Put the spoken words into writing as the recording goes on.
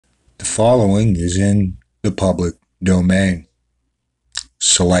following is in the public domain.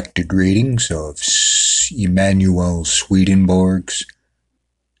 Selected readings of Emanuel Swedenborg's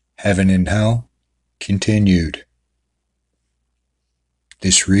Heaven and Hell continued.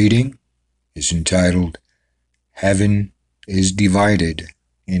 This reading is entitled Heaven is Divided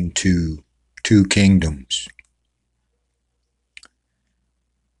into Two Kingdoms.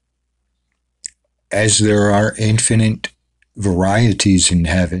 As there are infinite varieties in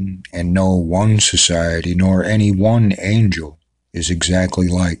heaven, and no one society nor any one angel is exactly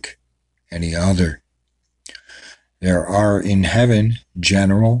like any other, there are in heaven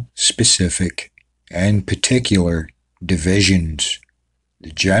general, specific, and particular divisions.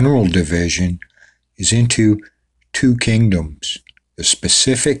 The general division is into two kingdoms, the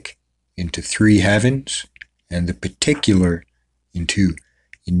specific into three heavens, and the particular into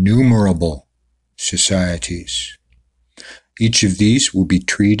innumerable societies. Each of these will be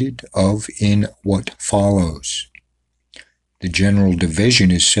treated of in what follows. The general division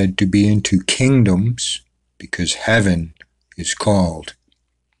is said to be into kingdoms because heaven is called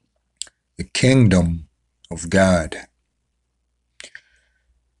the kingdom of God.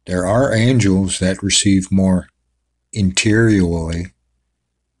 There are angels that receive more interiorly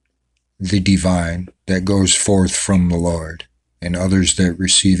the divine that goes forth from the Lord, and others that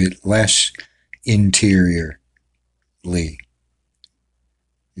receive it less interiorly.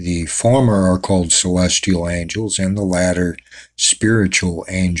 The former are called celestial angels, and the latter spiritual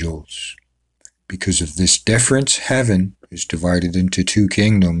angels. Because of this difference, heaven is divided into two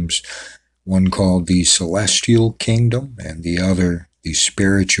kingdoms, one called the celestial kingdom and the other the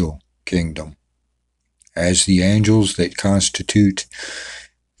spiritual kingdom. As the angels that constitute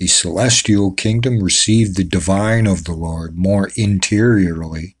the celestial kingdom receive the divine of the Lord more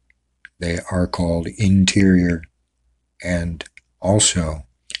interiorly, they are called interior and also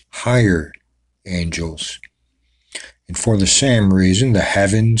higher angels. And for the same reason, the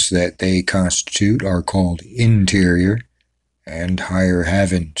heavens that they constitute are called interior and higher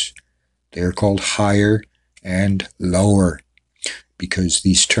heavens. They are called higher and lower, because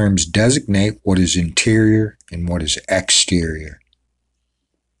these terms designate what is interior and what is exterior.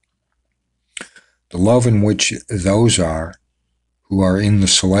 The love in which those are who are in the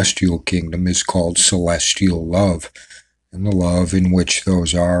celestial kingdom is called celestial love, and the love in which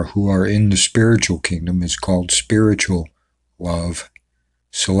those are who are in the spiritual kingdom is called spiritual love.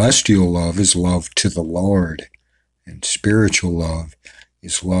 Celestial love is love to the Lord, and spiritual love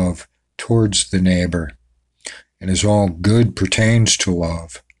is love towards the neighbor. And as all good pertains to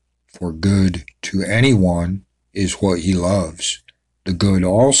love, for good to anyone is what he loves, the good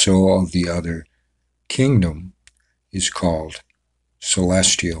also of the other kingdom is called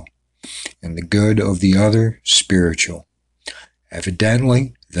celestial, and the good of the other spiritual.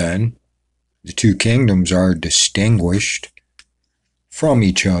 Evidently, then, the two kingdoms are distinguished from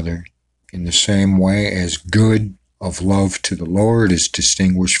each other in the same way as good of love to the Lord is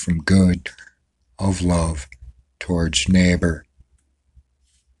distinguished from good of love towards neighbor.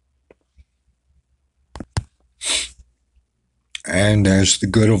 And as the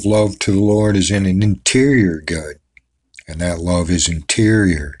good of love to the Lord is in an interior good, and that love is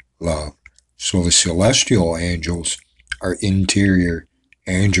interior love, so the celestial angels are interior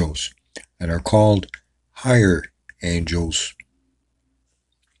angels and are called higher angels.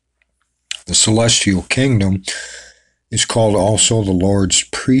 The celestial kingdom is called also the Lord's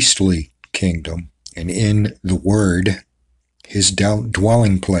priestly kingdom, and in the Word, his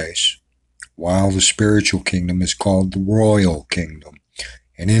dwelling place, while the spiritual kingdom is called the royal kingdom,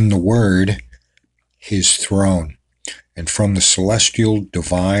 and in the Word, his throne. And from the celestial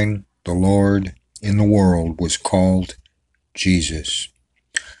divine, the Lord in the world was called Jesus,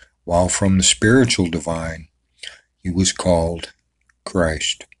 while from the spiritual divine, he was called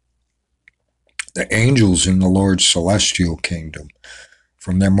Christ. The angels in the Lord's celestial kingdom,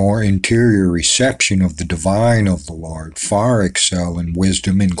 from their more interior reception of the divine of the Lord, far excel in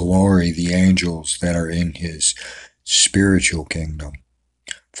wisdom and glory the angels that are in his spiritual kingdom,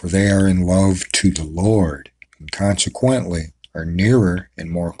 for they are in love to the Lord, and consequently are nearer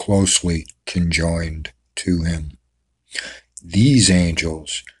and more closely conjoined to him. These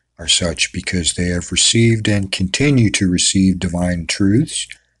angels are such because they have received and continue to receive divine truths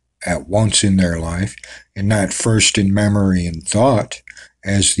at once in their life, and not first in memory and thought,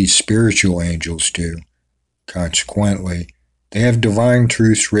 as the spiritual angels do. Consequently, they have divine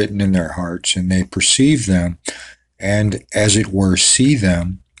truths written in their hearts, and they perceive them, and as it were see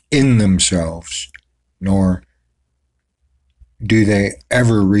them in themselves, nor do they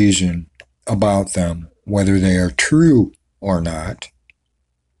ever reason about them, whether they are true or not,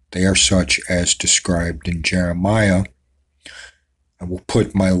 They are such as described in Jeremiah. I will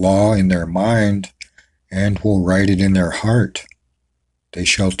put my law in their mind and will write it in their heart. They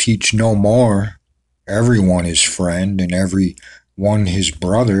shall teach no more, every one his friend and every one his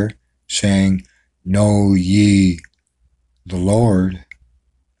brother, saying, Know ye the Lord.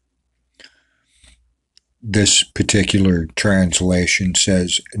 This particular translation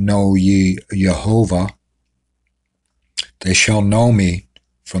says, Know ye Jehovah. They shall know me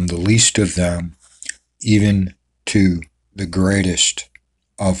from the least of them, even to the greatest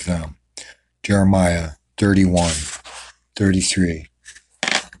of them. Jeremiah 31, 33,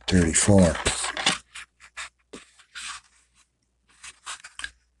 34.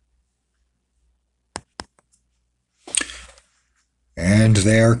 And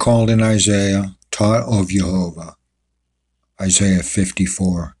they are called in Isaiah, taught of Jehovah. Isaiah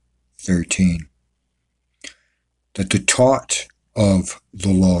 54, 13. That the taught of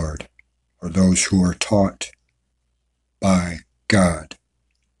the Lord, or those who are taught by God,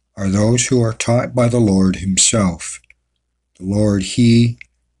 are those who are taught by the Lord himself. The Lord, he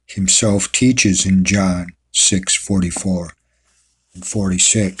himself teaches in John 6:44 and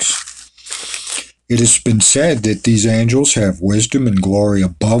 46. It has been said that these angels have wisdom and glory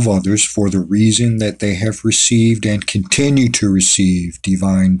above others for the reason that they have received and continue to receive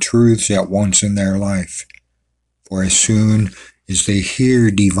divine truths at once in their life. For as soon as they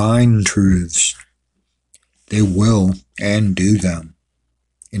hear divine truths, they will and do them,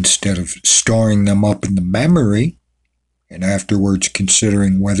 instead of storing them up in the memory and afterwards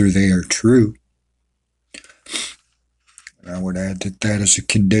considering whether they are true. And I would add that that is a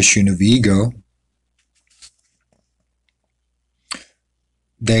condition of ego.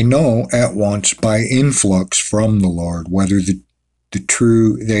 They know at once by influx from the Lord whether the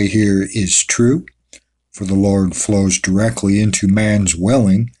true they hear is true, for the Lord flows directly into man's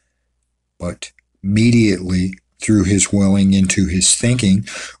willing, but mediately through his willing into his thinking,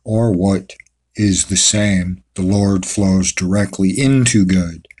 or what is the same, the Lord flows directly into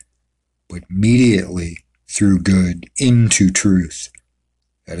good, but mediately through good into truth.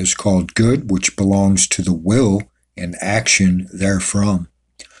 That is called good, which belongs to the will and action therefrom.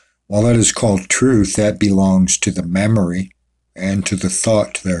 While that is called truth, that belongs to the memory and to the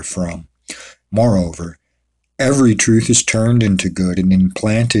thought therefrom. Moreover, every truth is turned into good and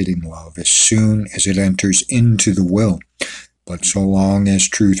implanted in love as soon as it enters into the will. But so long as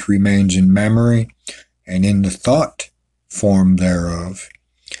truth remains in memory and in the thought form thereof,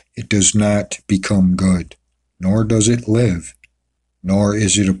 it does not become good, nor does it live, nor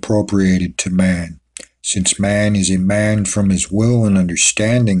is it appropriated to man, since man is a man from his will and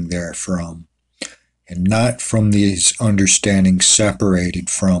understanding therefrom, and not from his understanding separated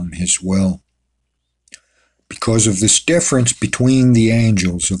from his will. Because of this difference between the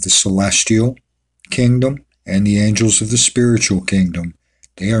angels of the celestial kingdom and the angels of the spiritual kingdom,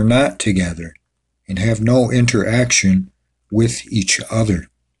 they are not together and have no interaction with each other.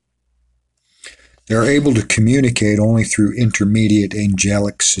 They are able to communicate only through intermediate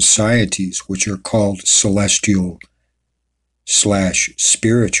angelic societies, which are called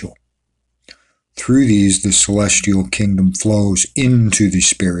celestial/spiritual. Through these, the celestial kingdom flows into the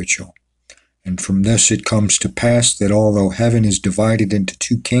spiritual. And from this it comes to pass that although heaven is divided into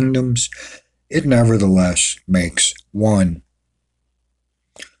two kingdoms, it nevertheless makes one.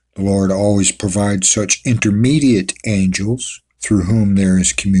 The Lord always provides such intermediate angels through whom there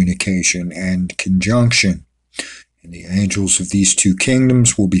is communication and conjunction. And the angels of these two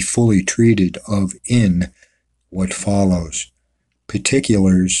kingdoms will be fully treated of in what follows.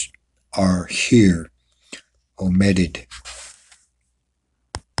 Particulars are here omitted.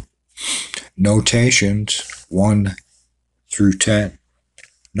 Notations 1 through 10.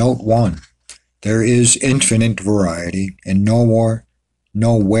 Note 1. There is infinite variety, and nowhere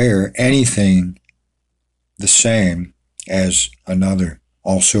anything the same as another.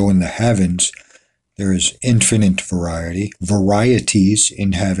 Also in the heavens, there is infinite variety. Varieties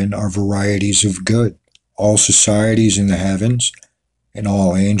in heaven are varieties of good. All societies in the heavens and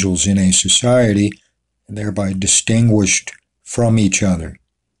all angels in a society, and thereby distinguished from each other.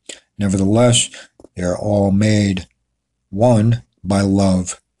 Nevertheless, they are all made one by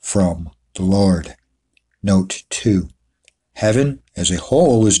love from the Lord. Note 2. Heaven as a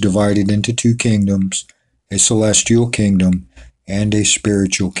whole is divided into two kingdoms, a celestial kingdom and a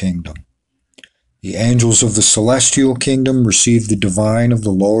spiritual kingdom. The angels of the celestial kingdom receive the divine of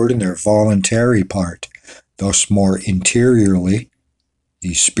the Lord in their voluntary part, thus more interiorly,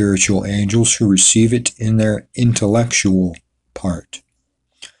 the spiritual angels who receive it in their intellectual part.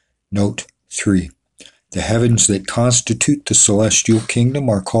 Note 3. The heavens that constitute the celestial kingdom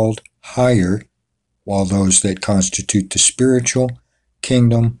are called higher, while those that constitute the spiritual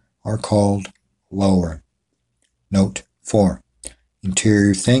kingdom are called lower. Note 4.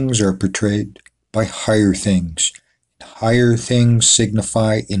 Interior things are portrayed by higher things. Higher things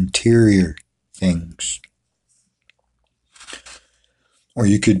signify interior things. Or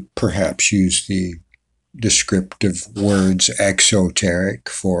you could perhaps use the descriptive words exoteric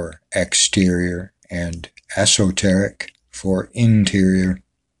for exterior and esoteric for interior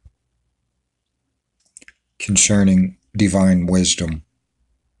concerning divine wisdom.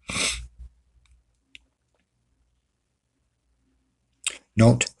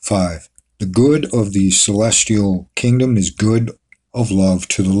 Note 5. The good of the celestial kingdom is good of love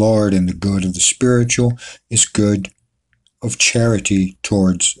to the Lord, and the good of the spiritual is good of charity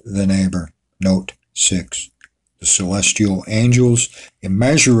towards the neighbor. Note 6. The celestial angels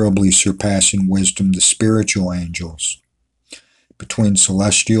immeasurably surpass in wisdom the spiritual angels.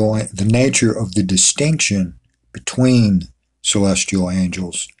 The nature of the distinction between celestial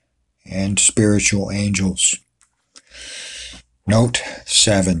angels and spiritual angels. Note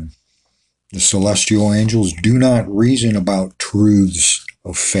 7. The celestial angels do not reason about truths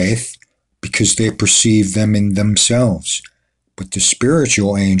of faith because they perceive them in themselves, but the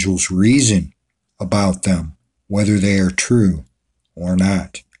spiritual angels reason about them, whether they are true or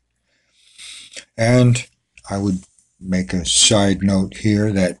not. And I would make a side note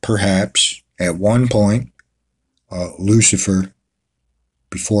here that perhaps at one point, Lucifer,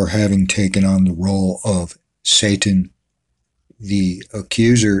 before having taken on the role of Satan, the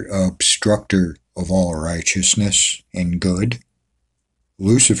accuser, obstructor of all righteousness and good,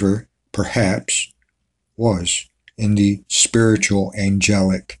 Lucifer perhaps was in the spiritual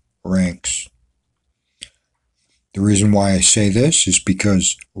angelic ranks. The reason why I say this is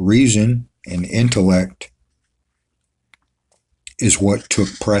because reason and intellect is what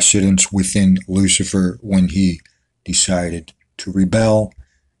took precedence within Lucifer when he decided to rebel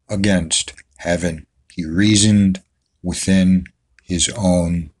against heaven. He reasoned within his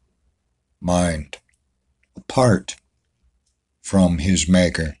own mind, apart from his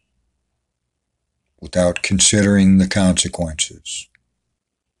maker, without considering the consequences.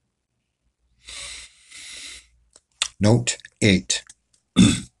 Note 8.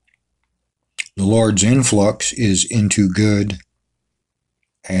 The Lord's influx is into good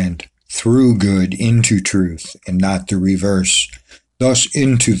and through good into truth, and not the reverse. Thus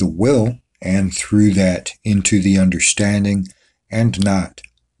into the will, and through that into the understanding, and not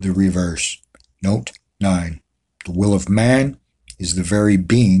the reverse. Note 9. The will of man is the very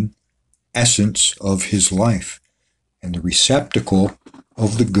being, essence of his life, and the receptacle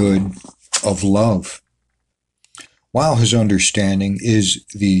of the good of love, while his understanding is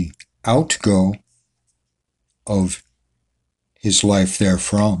the outgo of his life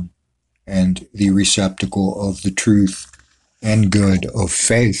therefrom, and the receptacle of the truth and good of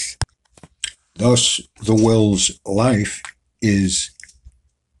faith. Thus, the will's life is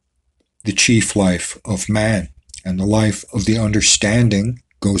the chief life of man, and the life of the understanding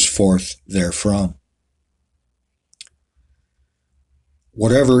goes forth therefrom.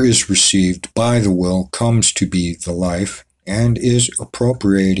 Whatever is received by the will comes to be the life, and is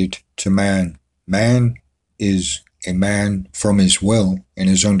appropriated to man. Man is a man from his will, and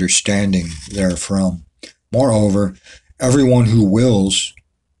his understanding therefrom. Moreover, everyone who wills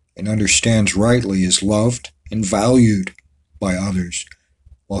and understands rightly is loved and valued by others,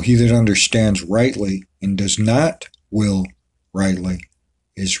 while he that understands rightly and does not will rightly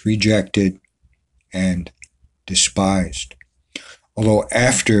is rejected and despised. Although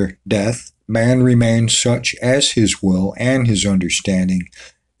after death man remains such as his will and his understanding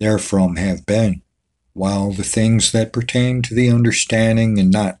therefrom have been, while the things that pertain to the understanding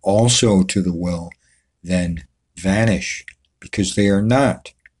and not also to the will then vanish, because they are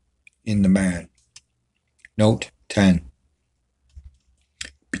not in the man. Note 10.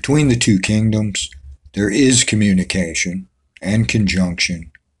 Between the two kingdoms there is communication and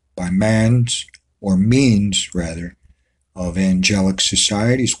conjunction by means of angelic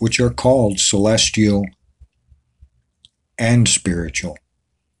societies, which are called celestial and spiritual.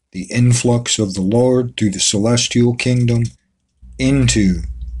 The influx of the Lord through the celestial kingdom into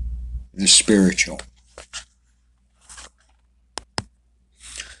the spiritual.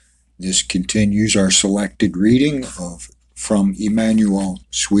 This continues our selected reading from Emanuel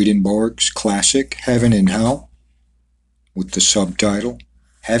Swedenborg's classic, Heaven and Hell, with the subtitle,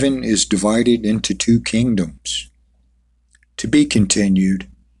 Heaven is Divided into Two Kingdoms. To be continued.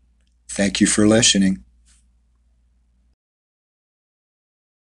 Thank you for listening.